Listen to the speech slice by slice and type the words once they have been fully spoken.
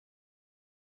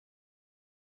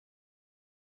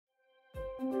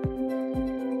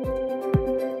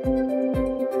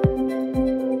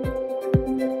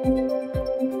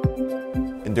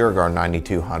Induraguard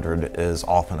 9200 is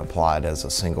often applied as a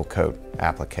single coat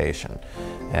application.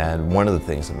 And one of the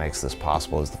things that makes this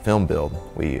possible is the film build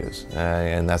we use.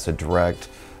 And that's a direct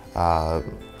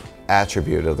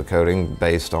attribute of the coating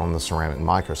based on the ceramic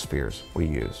microspheres we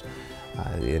use.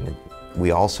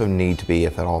 We also need to be,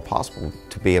 if at all possible,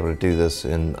 to be able to do this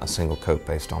in a single coat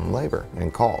based on labor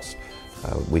and cost.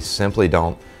 We simply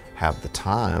don't have the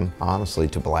time, honestly,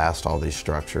 to blast all these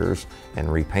structures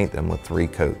and repaint them with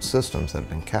 3-coat systems that have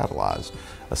been catalyzed.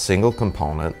 A single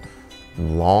component,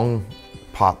 long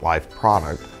pot life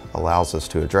product allows us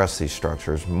to address these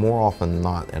structures more often than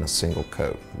not in a single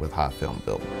coat with high film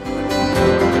build.